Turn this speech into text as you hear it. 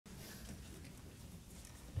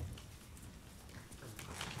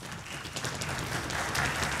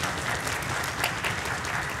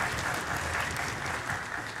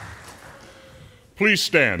Please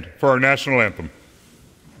stand for our national anthem.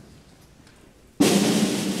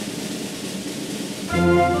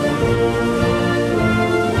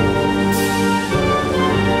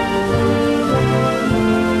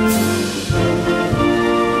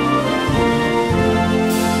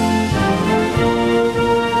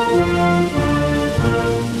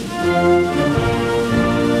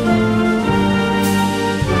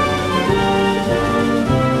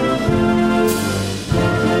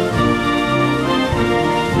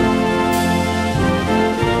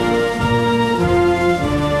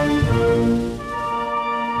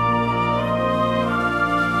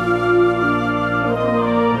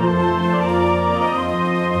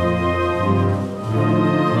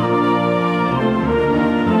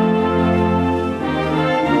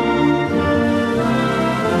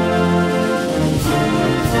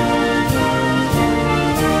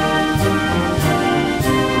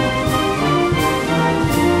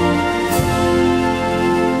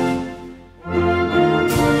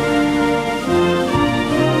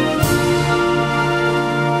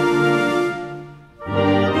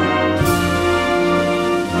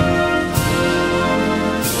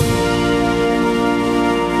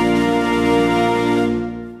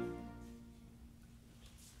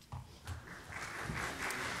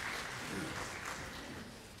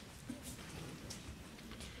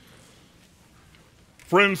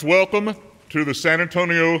 Friends, welcome to the San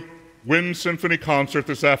Antonio Wind Symphony concert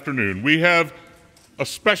this afternoon. We have a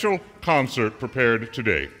special concert prepared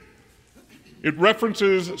today. It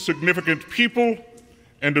references significant people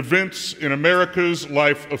and events in America's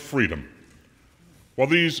life of freedom. While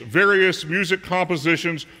these various music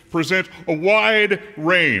compositions present a wide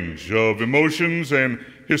range of emotions and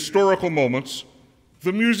historical moments,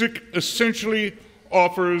 the music essentially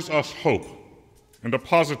offers us hope and a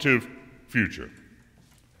positive future.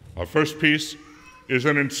 Our first piece is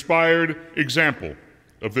an inspired example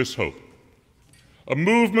of this hope. A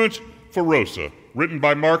movement for ROSA, written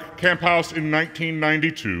by Mark Camphouse in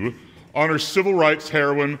 1992, honors civil rights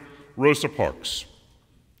heroine Rosa Parks.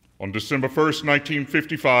 On December 1st,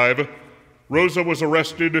 1955, Rosa was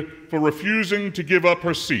arrested for refusing to give up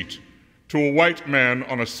her seat to a white man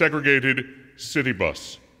on a segregated city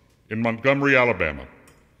bus in Montgomery, Alabama.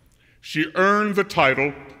 She earned the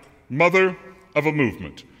title Mother of a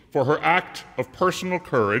Movement for her act of personal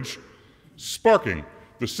courage, sparking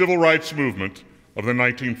the civil rights movement of the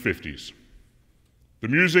 1950s. The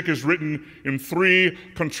music is written in three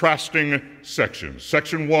contrasting sections.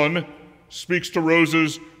 Section 1 speaks to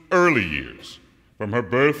Rosa's early years, from her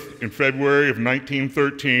birth in February of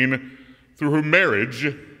 1913 through her marriage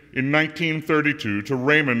in 1932 to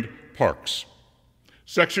Raymond Parks.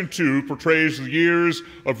 Section 2 portrays the years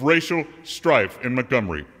of racial strife in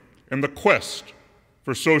Montgomery and the quest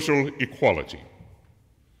for social equality.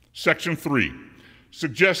 Section 3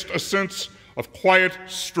 suggests a sense of quiet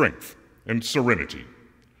strength and serenity.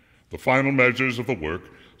 The final measures of the work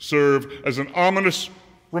serve as an ominous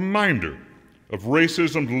reminder of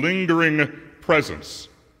racism's lingering presence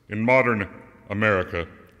in modern America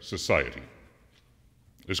society.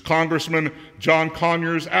 As Congressman John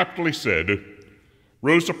Conyers aptly said,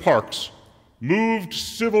 Rosa Parks moved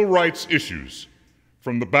civil rights issues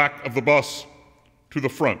from the back of the bus to the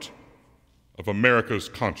front of America's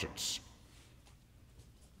conscience.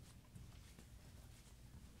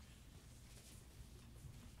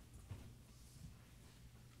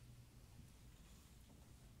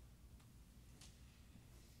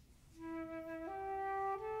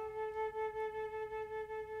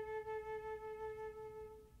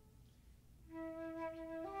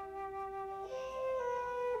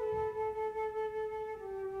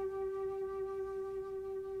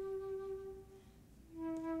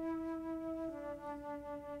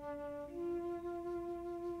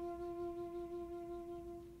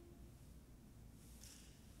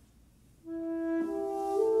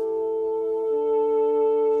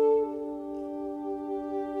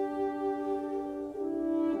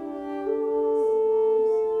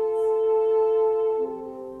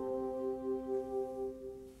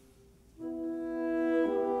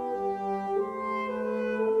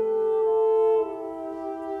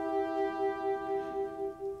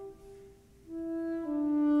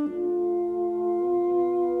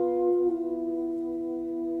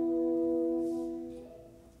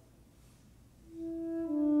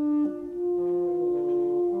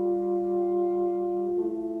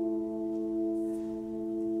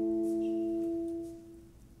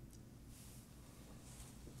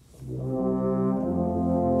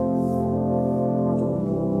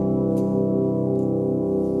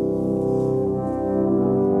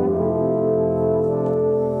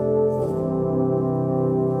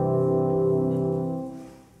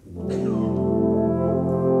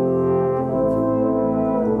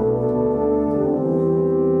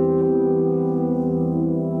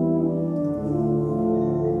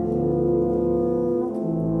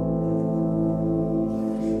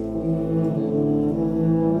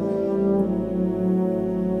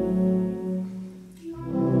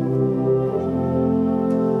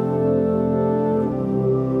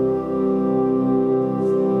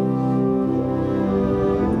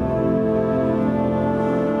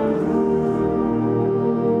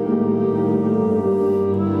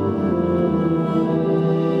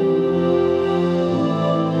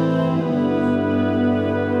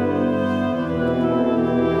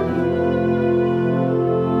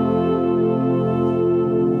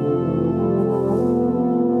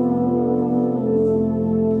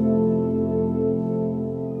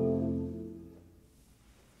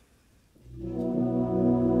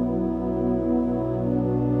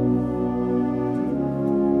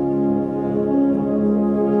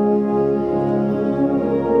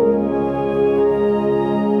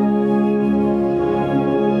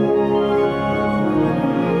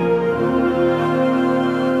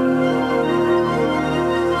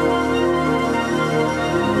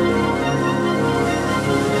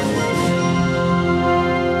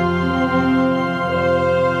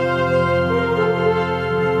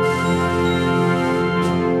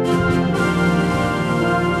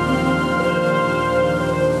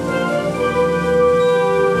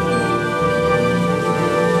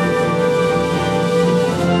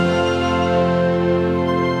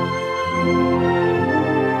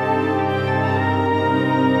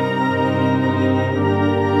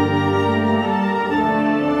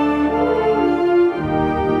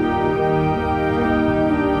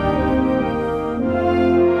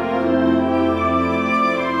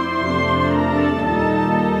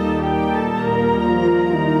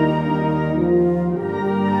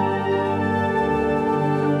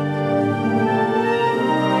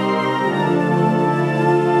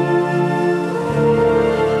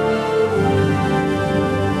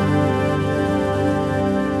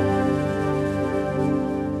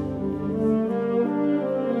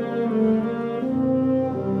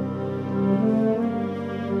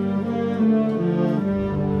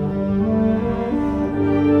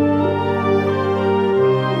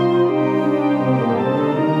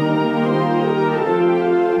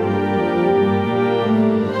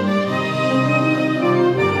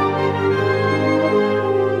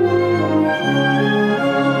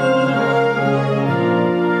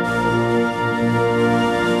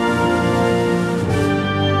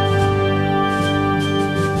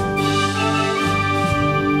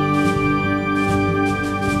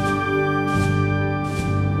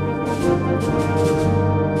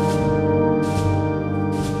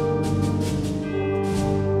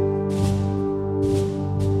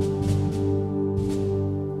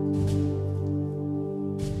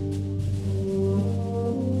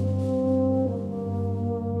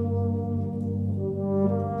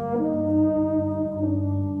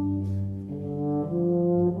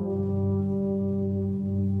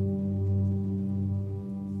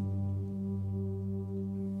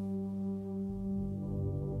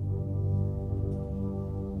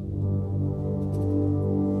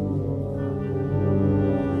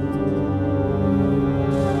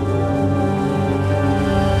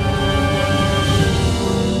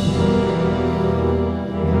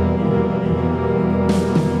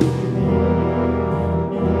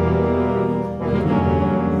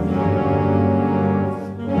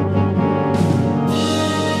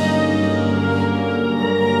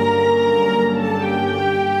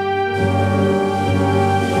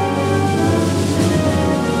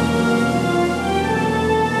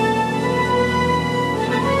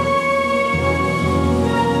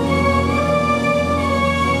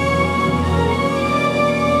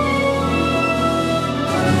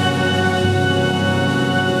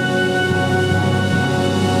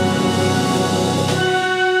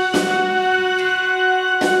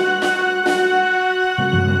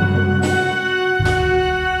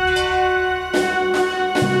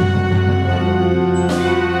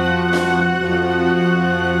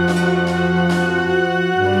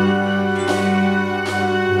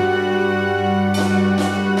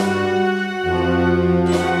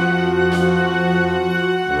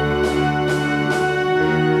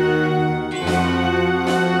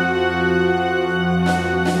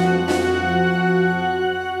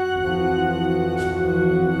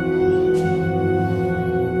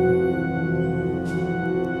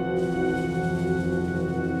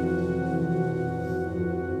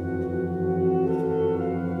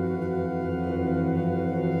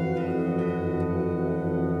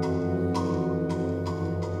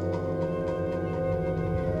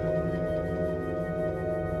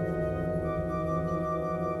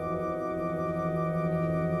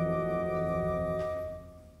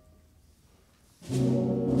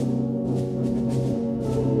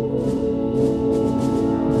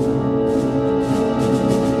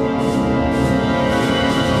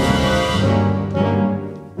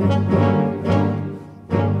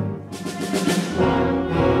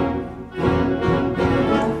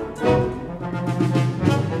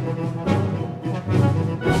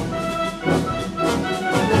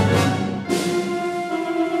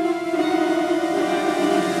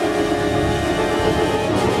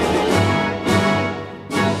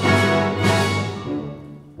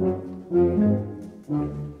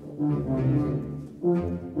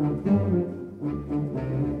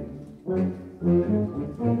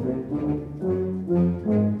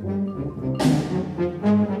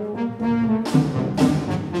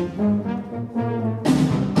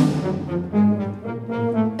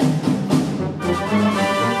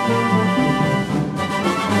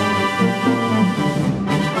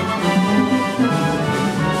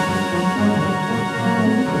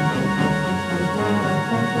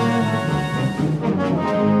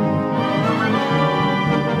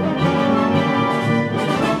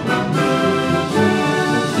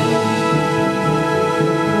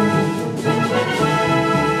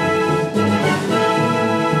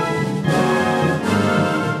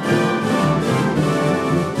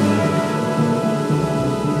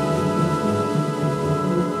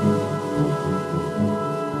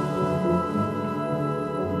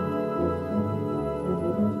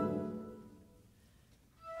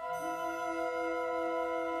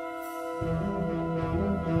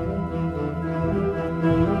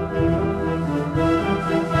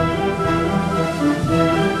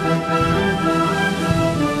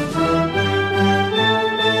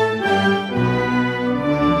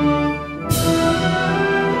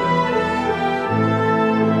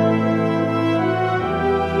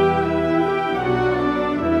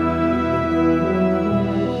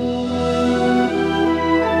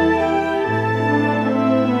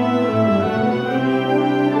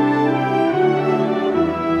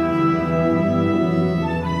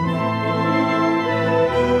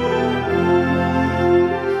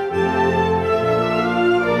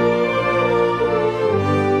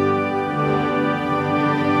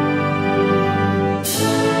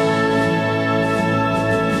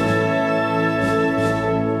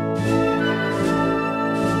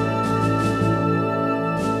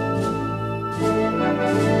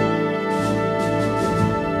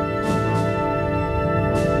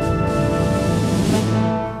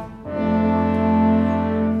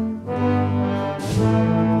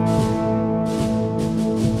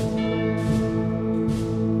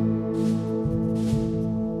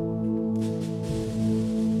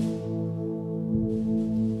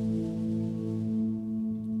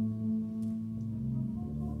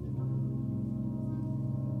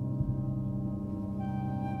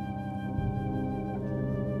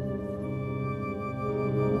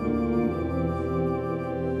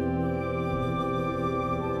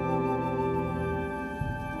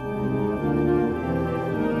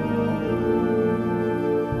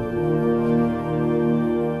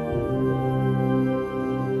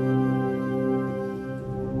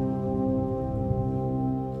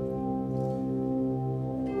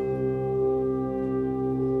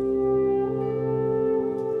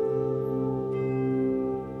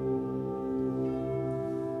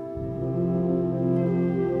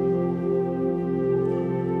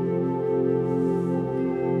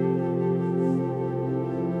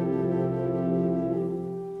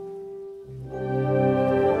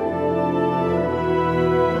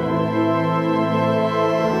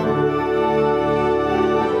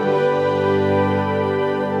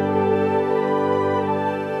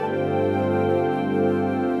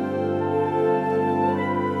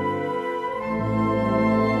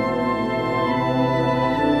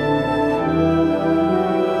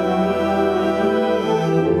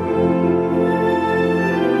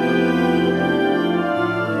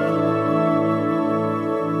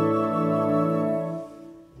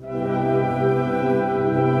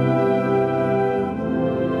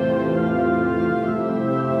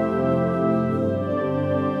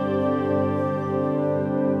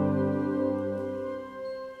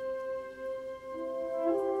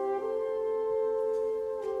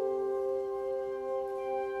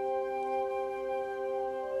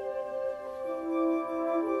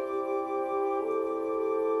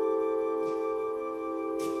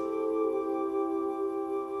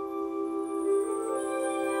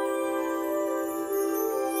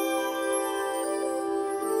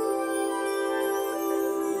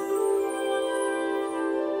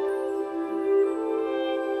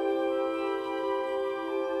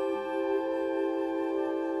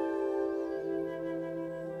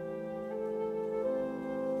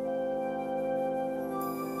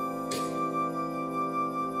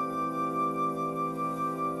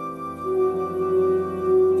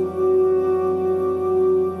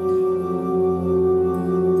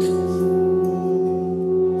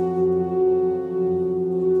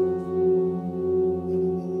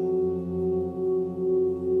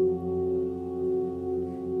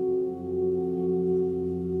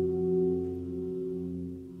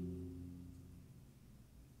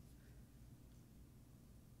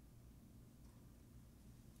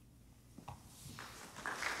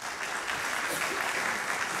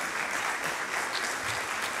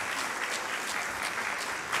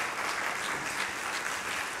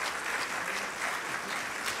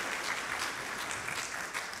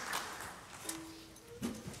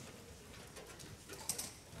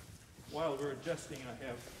 while we're adjusting, I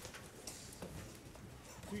have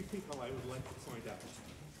three people I would like to point out.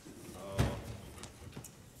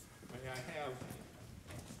 May I have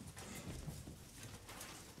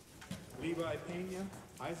Levi Pena,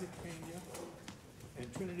 Isaac Pena,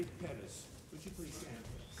 and Trinity Pettis. Would you please stand?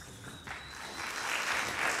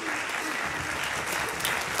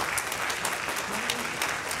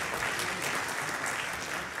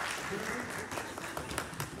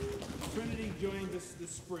 Trinity joined us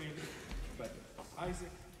this spring, but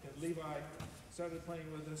Isaac and Levi started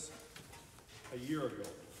playing with us a year ago,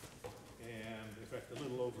 and in fact a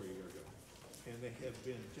little over a year ago, and they have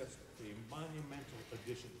been just a monumental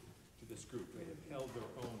addition to this group. They have held their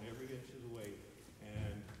own every inch of the way,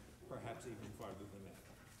 and perhaps even farther than that.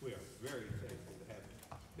 We are very thankful to have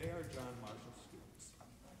them. They are John Marshall students.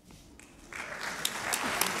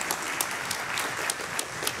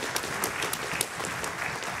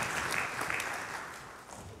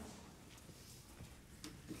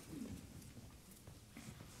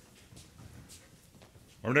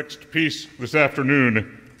 Our next piece this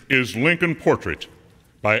afternoon is Lincoln Portrait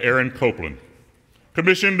by Aaron Copland.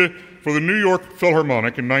 Commissioned for the New York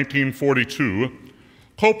Philharmonic in 1942,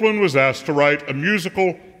 Copland was asked to write a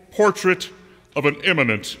musical portrait of an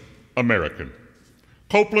eminent American.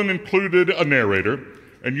 Copland included a narrator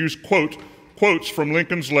and used quotes from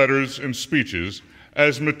Lincoln's letters and speeches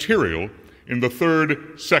as material in the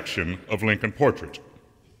third section of Lincoln Portrait.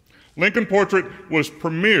 Lincoln Portrait was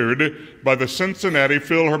premiered by the Cincinnati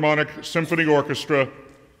Philharmonic Symphony Orchestra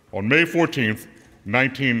on May 14,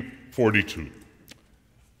 1942.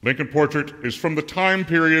 Lincoln Portrait is from the time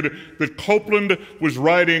period that Copland was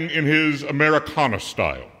writing in his Americana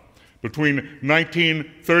style. Between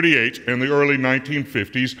 1938 and the early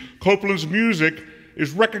 1950s, Copland's music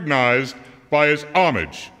is recognized by his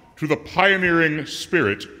homage to the pioneering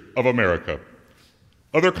spirit of America.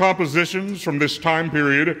 Other compositions from this time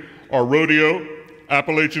period are Rodeo,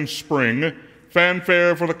 Appalachian Spring,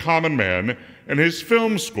 Fanfare for the Common Man, and his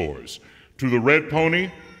film scores to The Red Pony,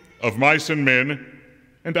 Of Mice and Men,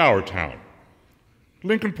 and Our Town.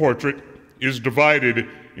 Lincoln Portrait is divided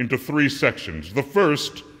into three sections. The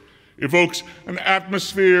first evokes an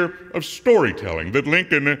atmosphere of storytelling that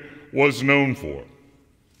Lincoln was known for.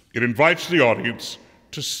 It invites the audience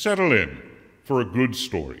to settle in for a good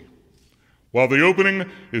story. While the opening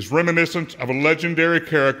is reminiscent of a legendary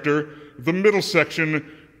character, the middle section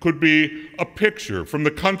could be a picture from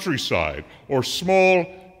the countryside or small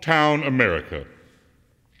town America.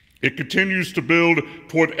 It continues to build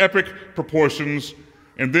toward epic proportions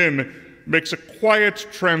and then makes a quiet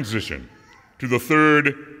transition to the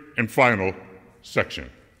third and final section.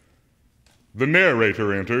 The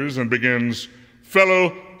narrator enters and begins,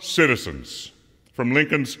 "Fellow citizens," from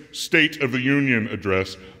Lincoln's State of the Union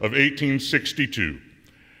address of 1862,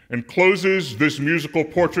 and closes this musical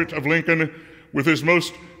portrait of Lincoln with his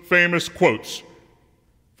most famous quotes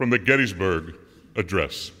from the Gettysburg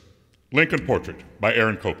Address. Lincoln Portrait by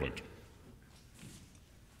Aaron Copland.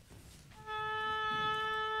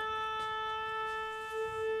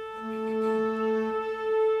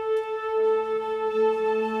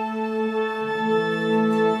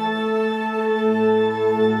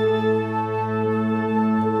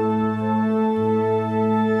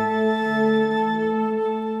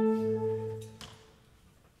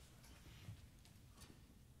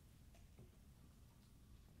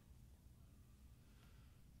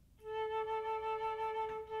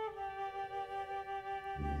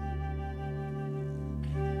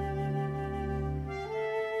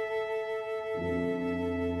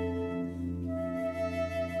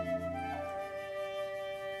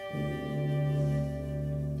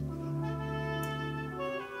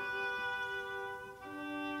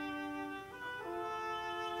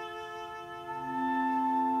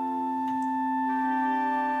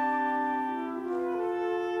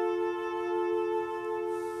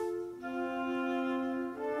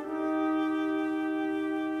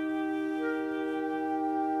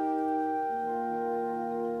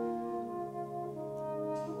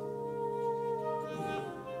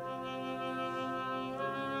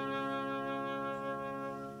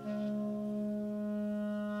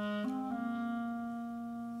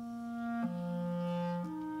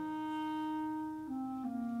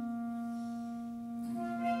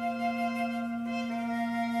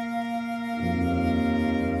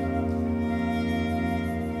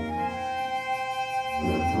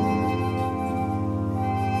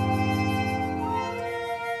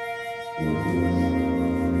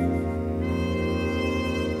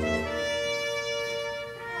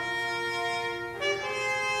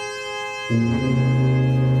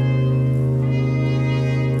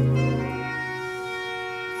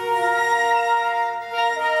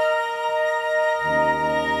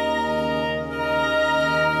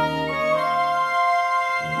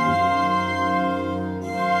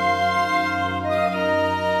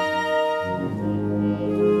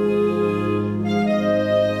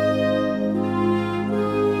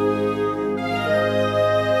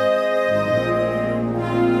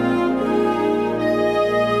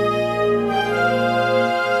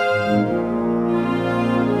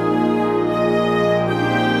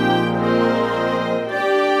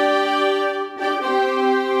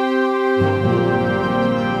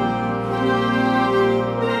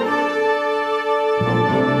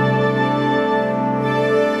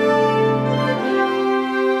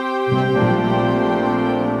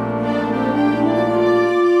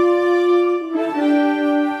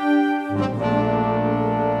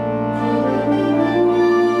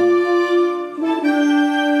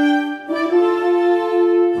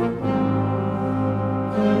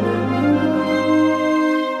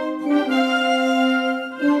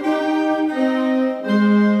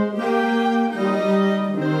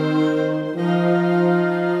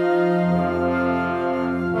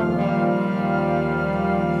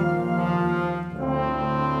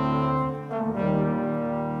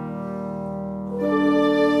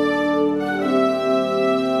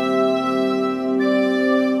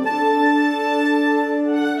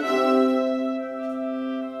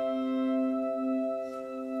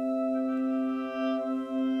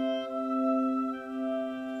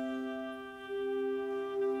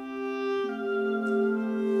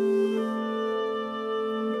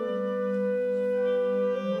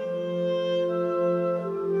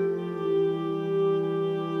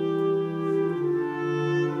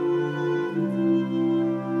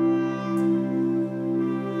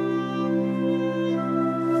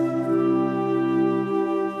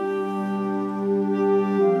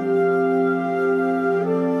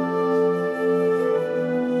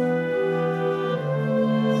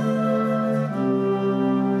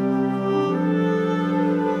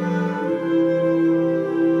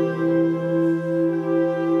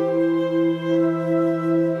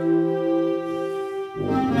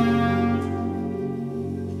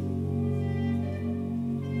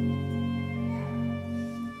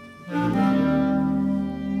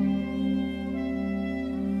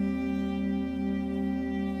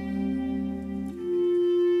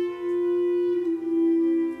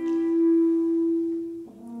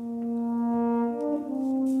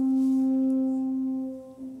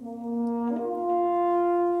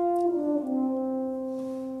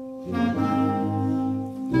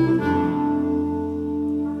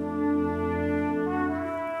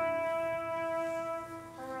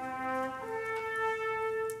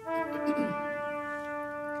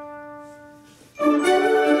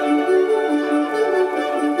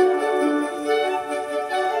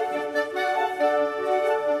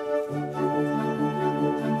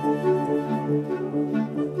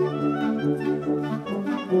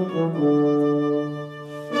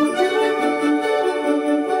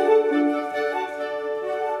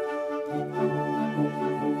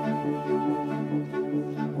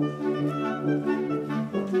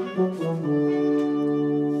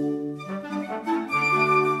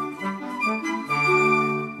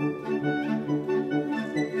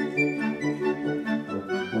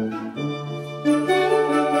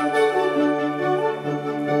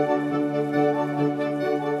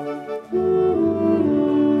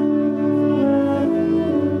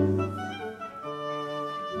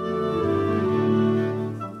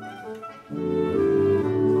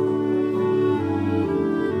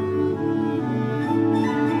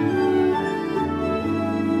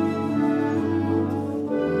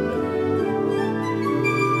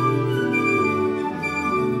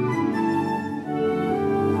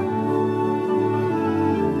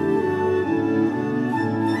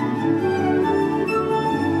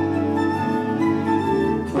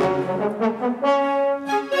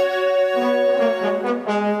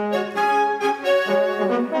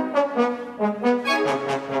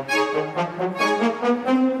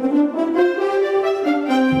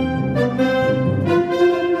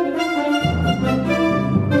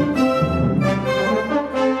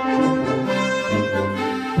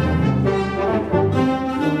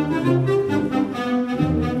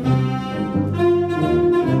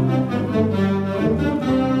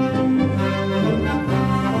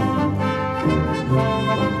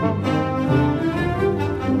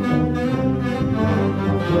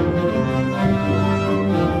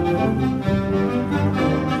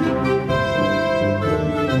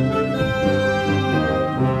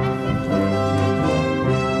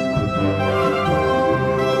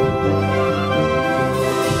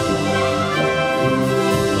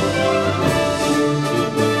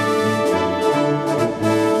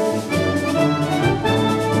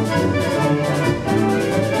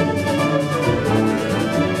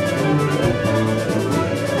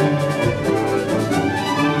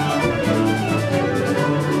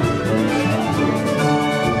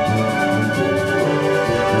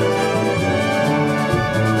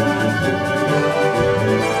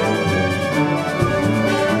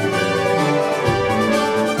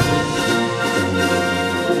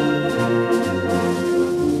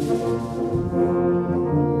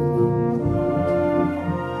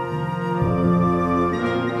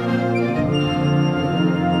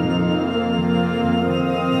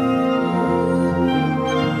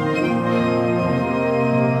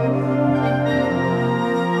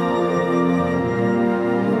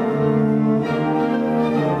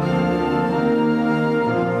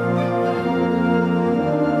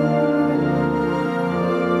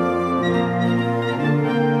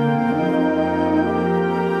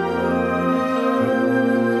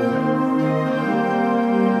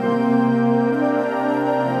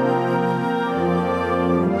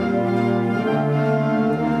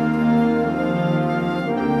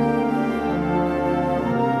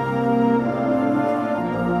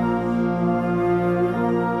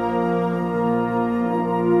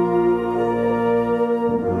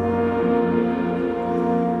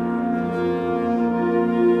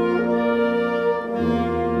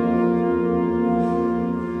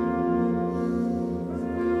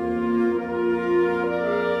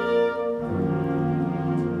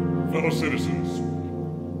 citizens,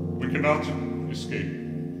 we cannot escape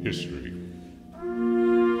history.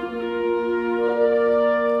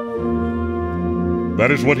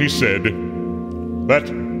 That is what he said. That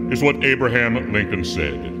is what Abraham Lincoln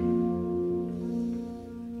said.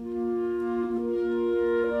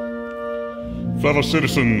 Fellow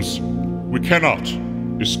citizens, we cannot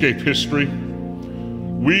escape history.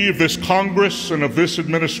 We of this Congress and of this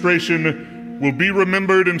administration will be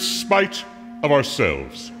remembered in spite of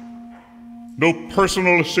ourselves. No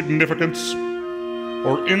personal significance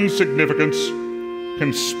or insignificance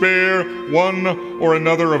can spare one or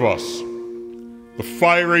another of us. The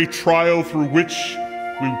fiery trial through which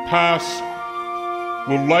we pass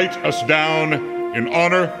will light us down in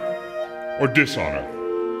honor or dishonor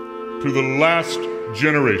to the last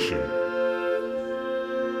generation.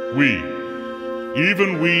 We,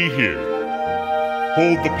 even we here,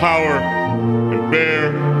 hold the power and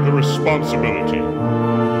bear the responsibility.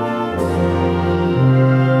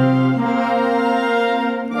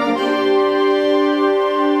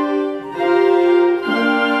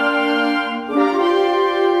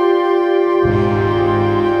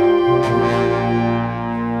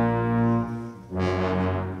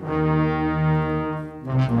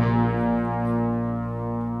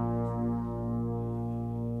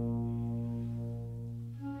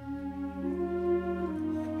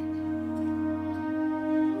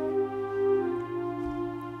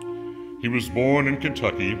 He was born in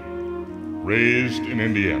Kentucky, raised in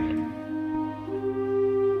Indiana.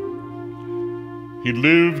 He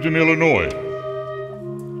lived in Illinois,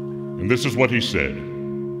 and this is what he said.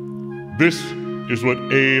 This is what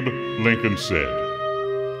Abe Lincoln said.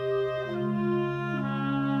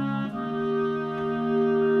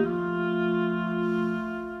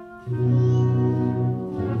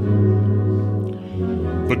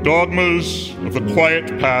 The dogmas of the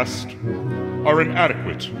quiet past are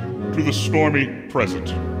inadequate to the stormy present.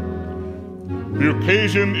 The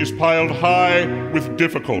occasion is piled high with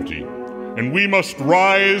difficulty, and we must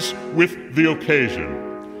rise with the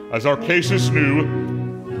occasion. As our case is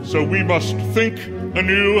new, so we must think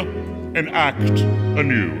anew and act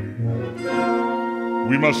anew.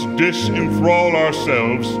 We must disenthrall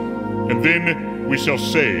ourselves, and then we shall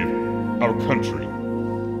save our country.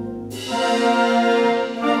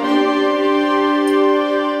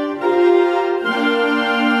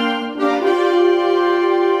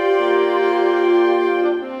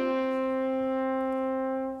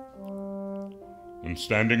 And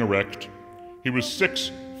standing erect, he was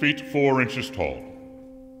 6 feet 4 inches tall.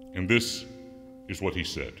 And this is what he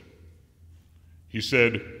said. He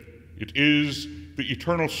said, "It is the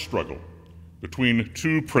eternal struggle between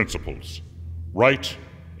two principles, right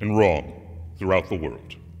and wrong, throughout the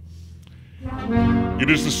world. It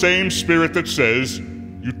is the same spirit that says,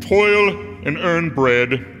 you toil and earn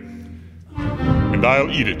bread, and I'll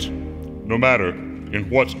eat it, no matter in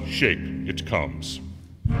what shape it comes.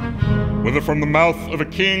 Whether from the mouth of a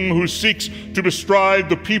king who seeks to bestride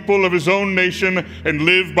the people of his own nation and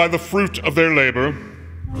live by the fruit of their labor,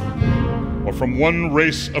 or from one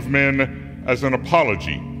race of men as an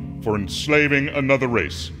apology for enslaving another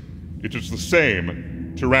race, it is the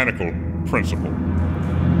same tyrannical principle."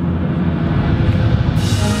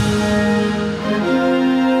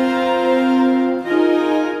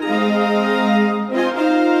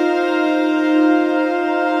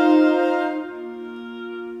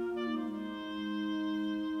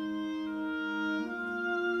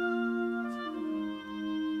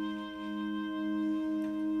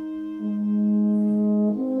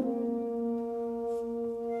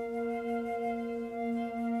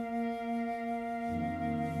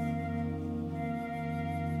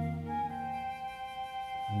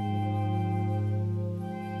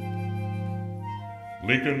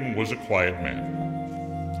 Lincoln was a quiet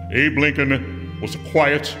man. Abe Lincoln was a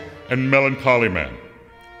quiet and melancholy man.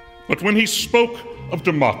 But when he spoke of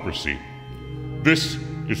democracy, this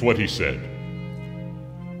is what he said.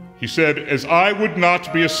 He said, "As I would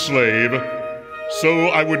not be a slave, so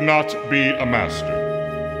I would not be a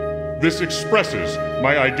master. This expresses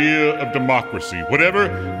my idea of democracy. Whatever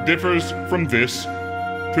differs from this,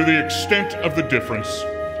 to the extent of the difference,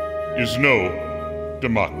 is no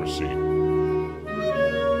democracy."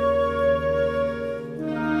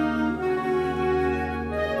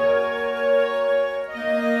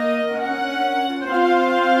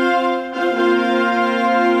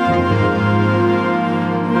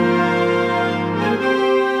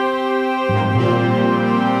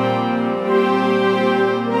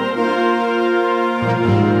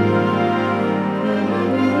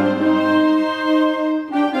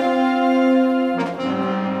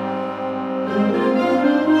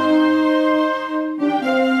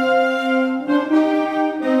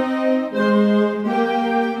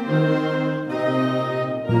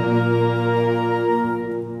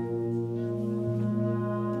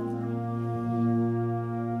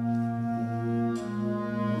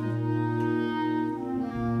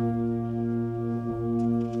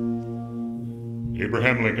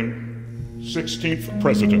 Abraham Lincoln, 16th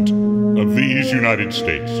President of these United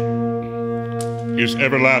States, is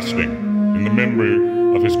everlasting in the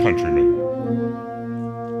memory of his countrymen.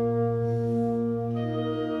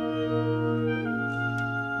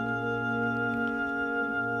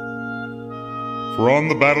 For on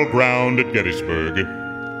the battleground at Gettysburg,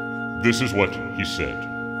 this is what he said.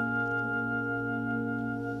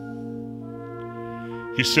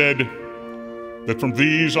 He said that from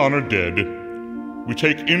these honored dead, we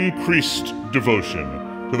take increased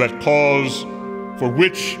devotion to that cause for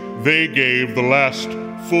which they gave the last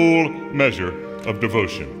full measure of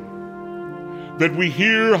devotion. That we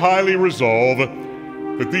here highly resolve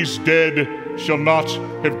that these dead shall not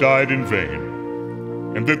have died in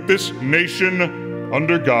vain, and that this nation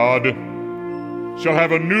under God shall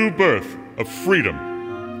have a new birth of freedom,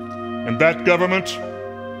 and that government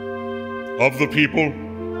of the people,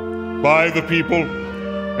 by the people,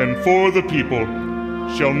 and for the people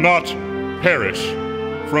shall not perish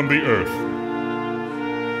from the earth.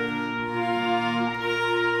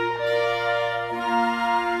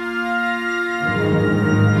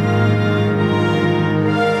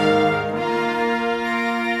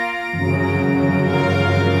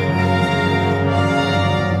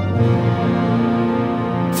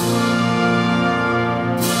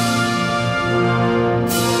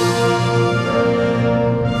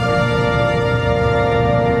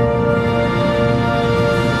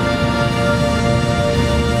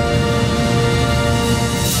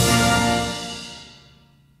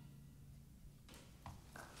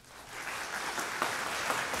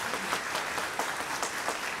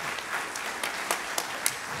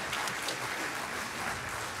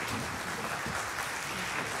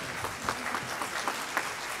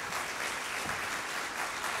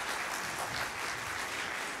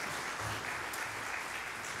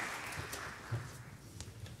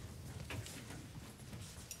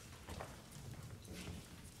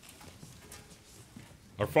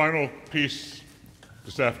 Our final piece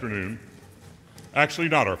this afternoon, actually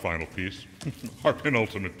not our final piece, our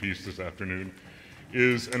penultimate piece this afternoon,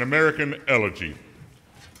 is an American Elegy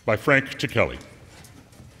by Frank Ticheli.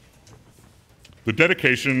 The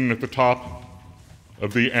dedication at the top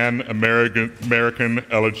of the An American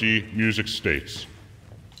Elegy music states,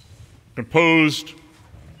 composed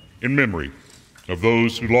in memory of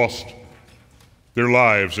those who lost their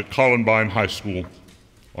lives at Columbine High School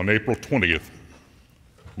on April 20th,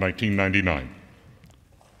 1999,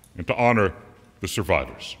 and to honor the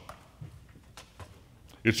survivors.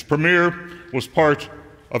 Its premiere was part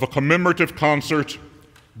of a commemorative concert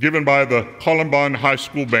given by the Columbine High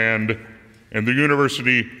School Band and the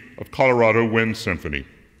University of Colorado Wind Symphony.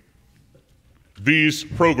 These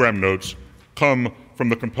program notes come from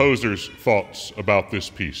the composer's thoughts about this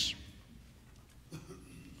piece.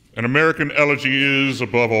 An American Elegy is,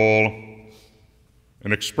 above all,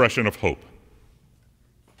 an expression of hope.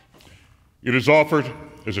 It is offered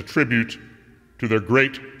as a tribute to their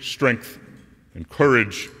great strength and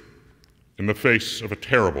courage in the face of a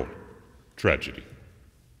terrible tragedy.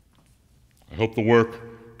 I hope the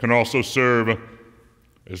work can also serve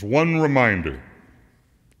as one reminder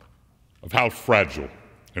of how fragile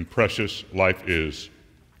and precious life is,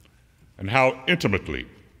 and how intimately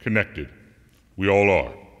connected we all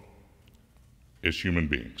are as human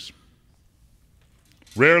beings.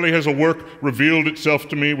 Rarely has a work revealed itself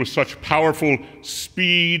to me with such powerful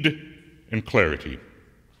speed and clarity.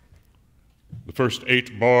 The first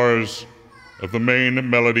 8 bars of the main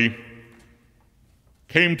melody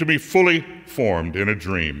came to me fully formed in a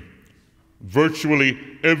dream. Virtually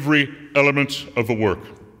every element of the work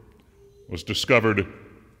was discovered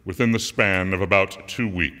within the span of about 2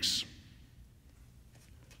 weeks.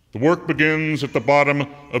 The work begins at the bottom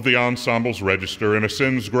of the ensemble's register and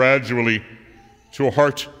ascends gradually to a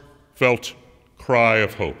heartfelt cry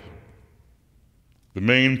of hope. The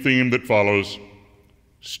main theme that follows,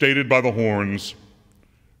 stated by the horns,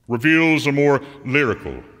 reveals a more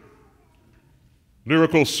lyrical,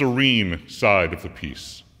 serene side of the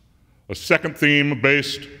piece. A second theme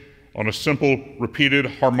based on a simple, repeated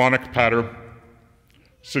harmonic pattern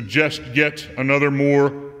suggests yet another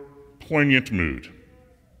more poignant mood.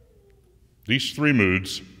 These 3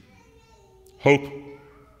 moods, hope,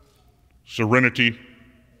 serenity,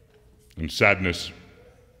 and sadness,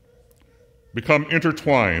 become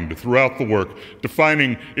intertwined throughout the work,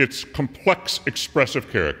 defining its complex expressive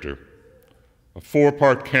character. A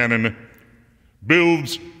 4-part canon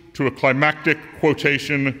builds to a climactic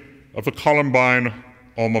quotation of the Columbine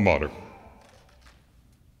alma mater.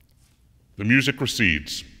 The music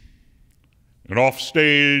recedes, and off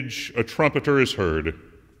stage a trumpeter is heard,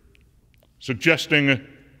 suggesting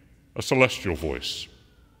a celestial voice,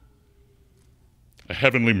 a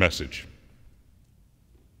heavenly message.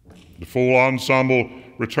 The full ensemble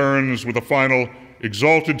returns with a final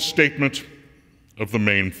exalted statement of the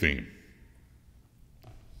main theme.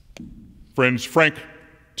 Friends, Frank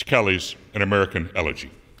Ticheli's An American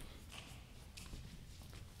Elegy.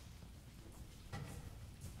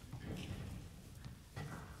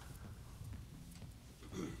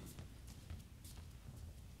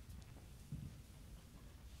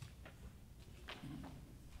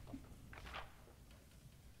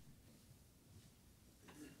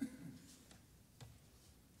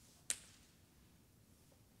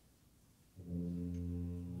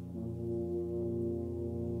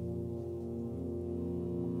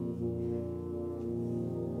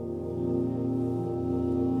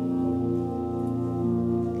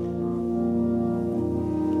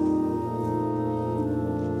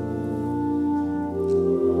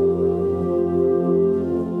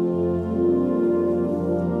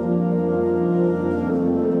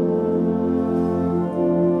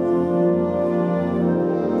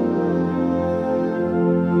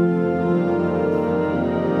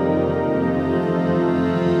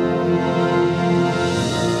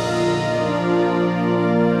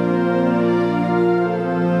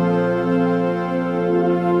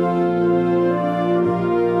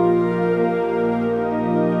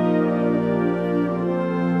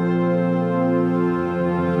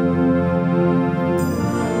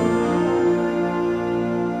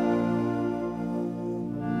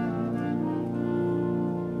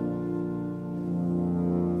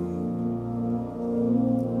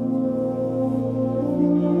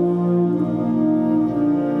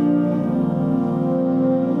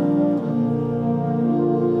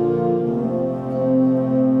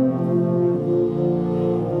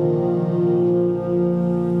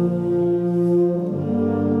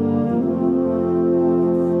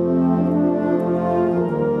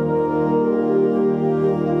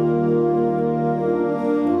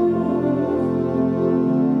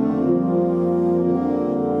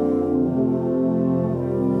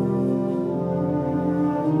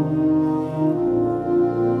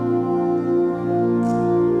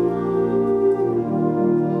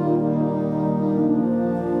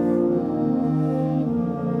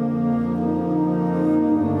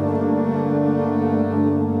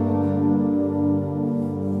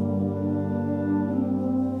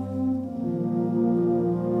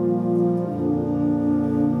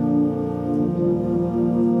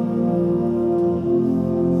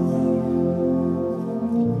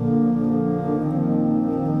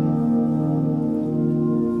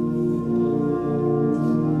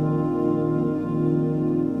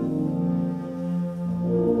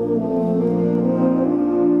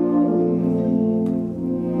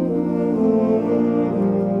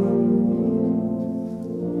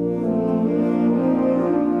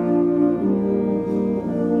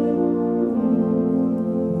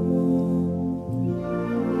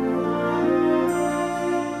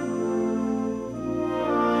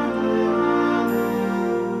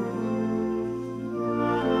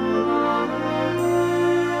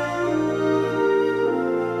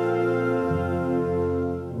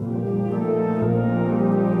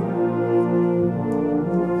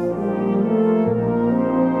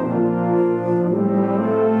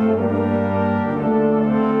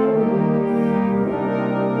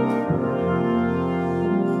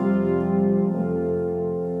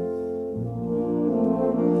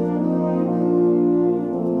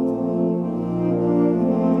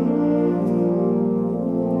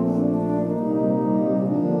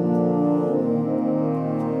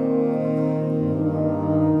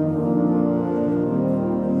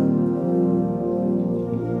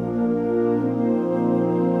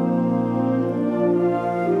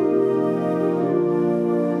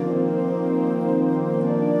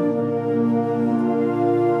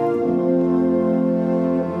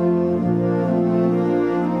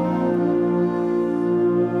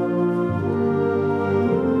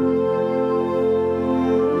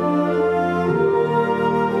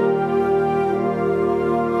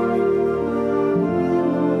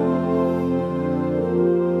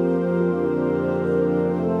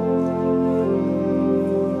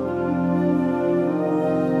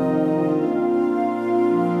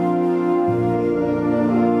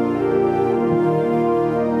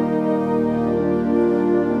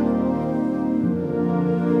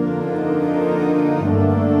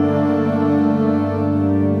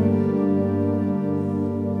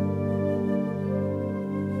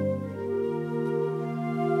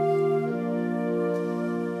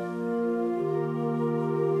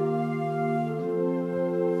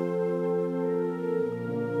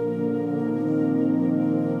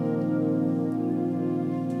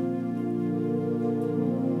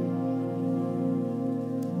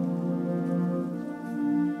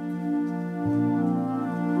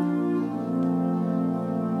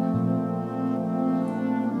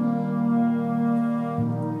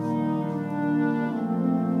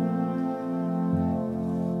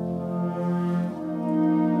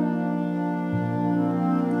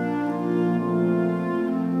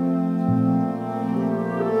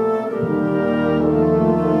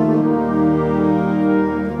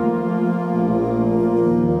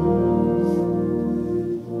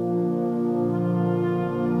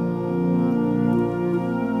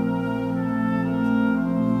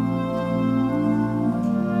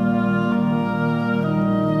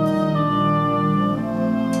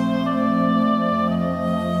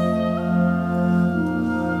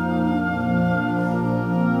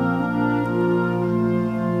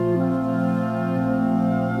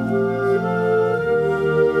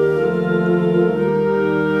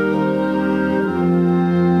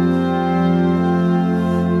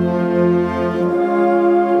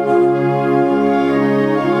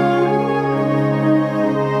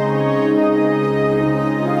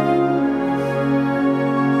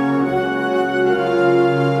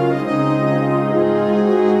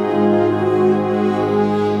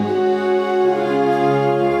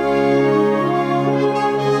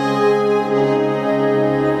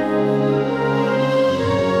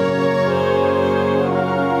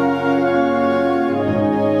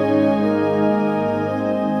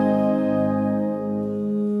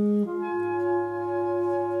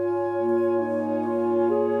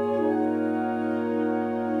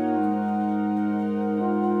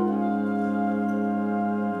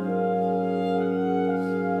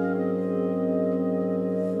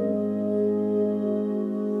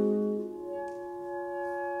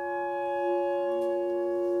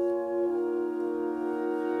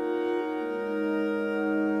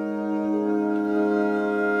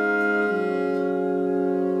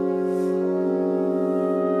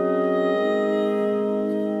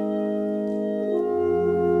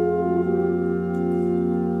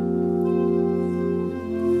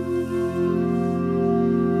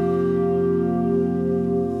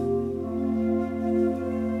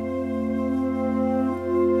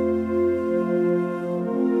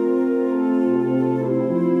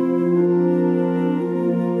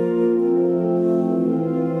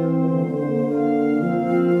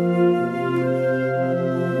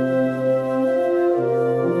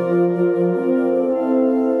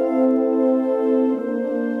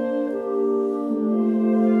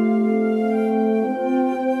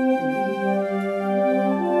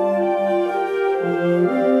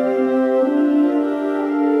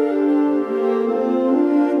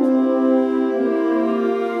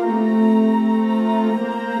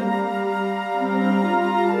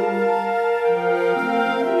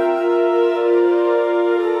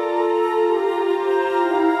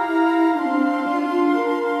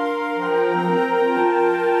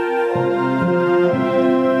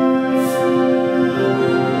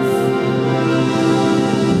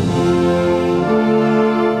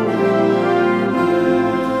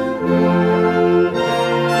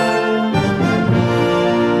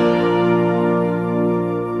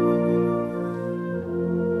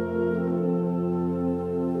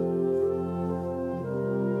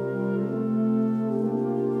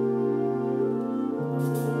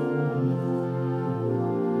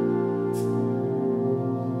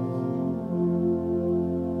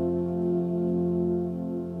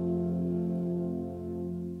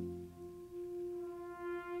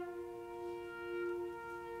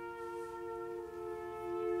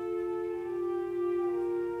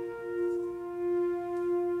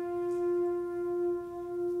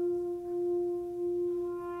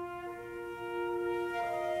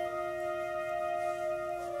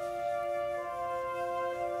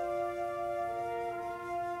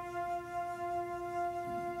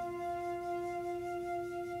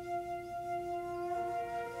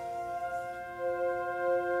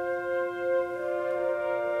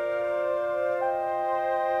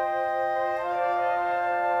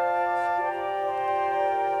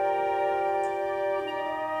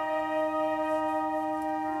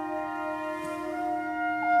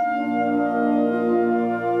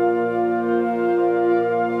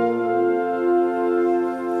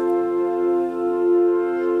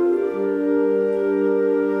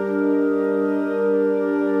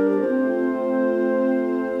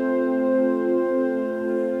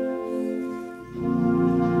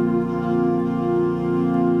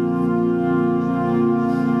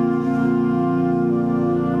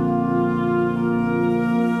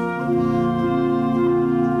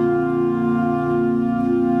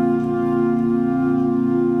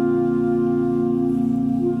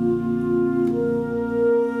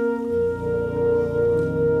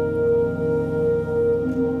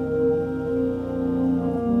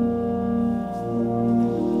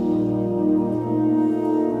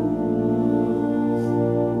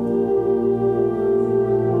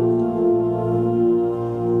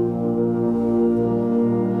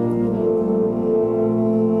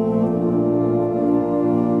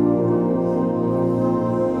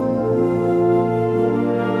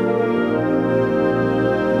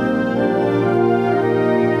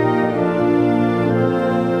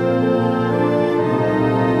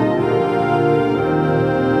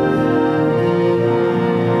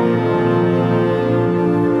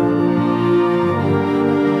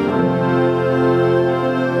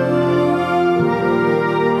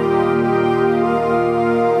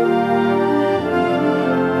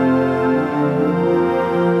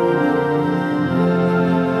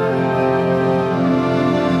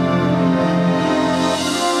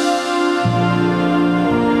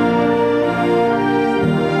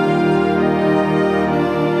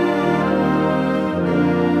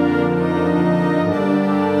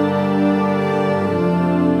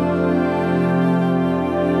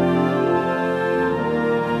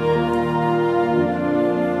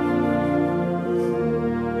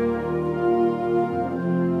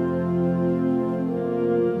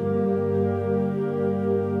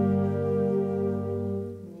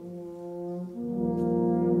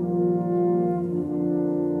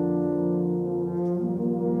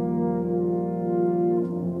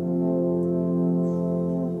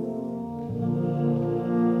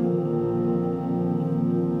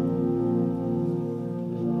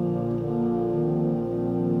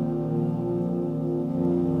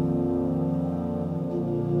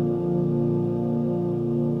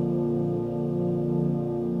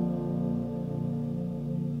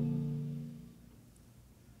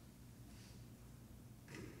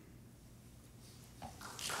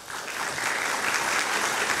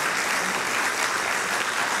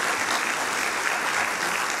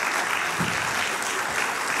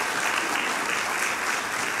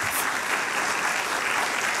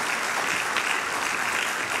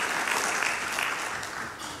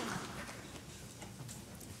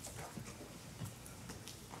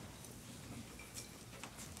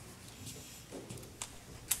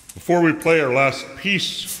 Before we play our last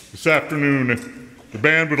piece this afternoon, the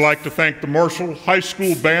band would like to thank the Marshall High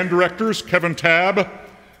School band directors, Kevin Tabb,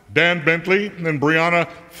 Dan Bentley, and Brianna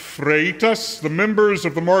Freitas, the members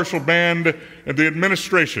of the Marshall Band and the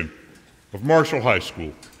administration of Marshall High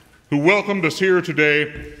School, who welcomed us here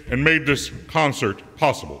today and made this concert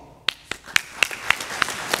possible.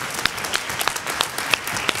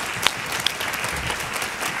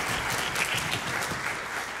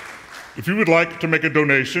 If you would like to make a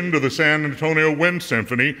donation to the San Antonio Wind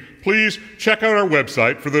Symphony, please check out our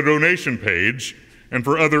website for the donation page and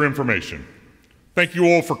for other information. Thank you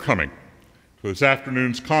all for coming to this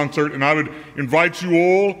afternoon's concert, and I would invite you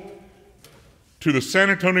all to the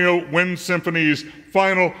San Antonio Wind Symphony's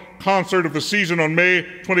final concert of the season on May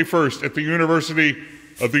 21st at the University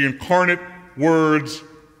of the Incarnate Words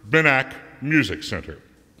Benak Music Center.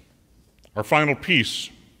 Our final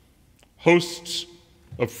piece, Hosts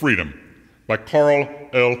of Freedom, by Karl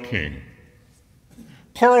L. King.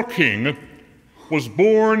 Karl King was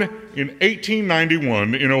born in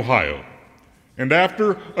 1891 in Ohio, and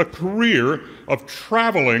after a career of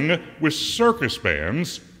traveling with circus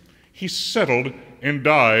bands, he settled and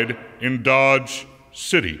died in Dodge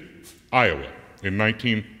City, Iowa, in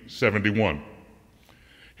 1971.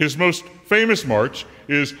 His most famous march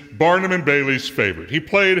is Barnum and Bailey's Favorite. He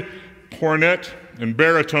played cornet and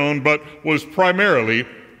baritone, but was primarily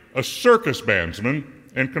a circus bandsman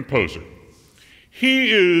and composer.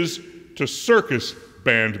 He is to circus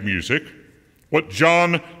band music what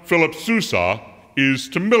John Philip Sousa is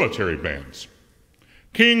to military bands.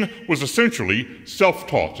 King was essentially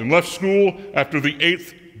self-taught and left school after the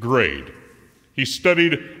 8th grade. He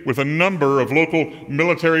studied with a number of local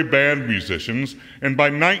military band musicians, and by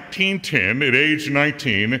 1910, at age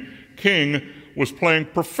 19, King was playing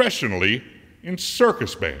professionally in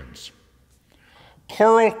circus bands.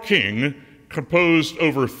 Karl King composed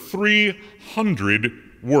over 300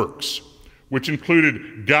 works, which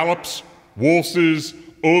included gallops, waltzes,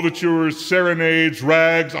 overtures, serenades,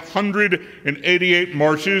 rags, 188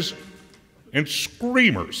 marches, and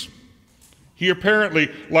screamers. He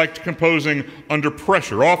apparently liked composing under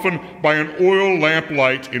pressure, often by an oil lamp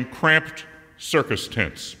light in cramped circus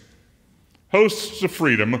tents. Hosts of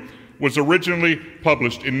Freedom was originally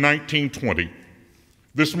published in 1920.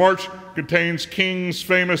 This march contains King's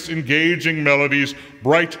famous engaging melodies,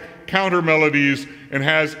 bright counter melodies, and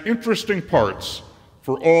has interesting parts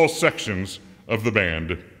for all sections of the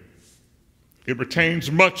band. It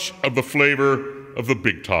retains much of the flavor of the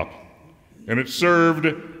big top, and it served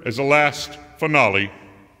as a last finale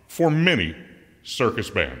for many circus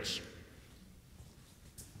bands.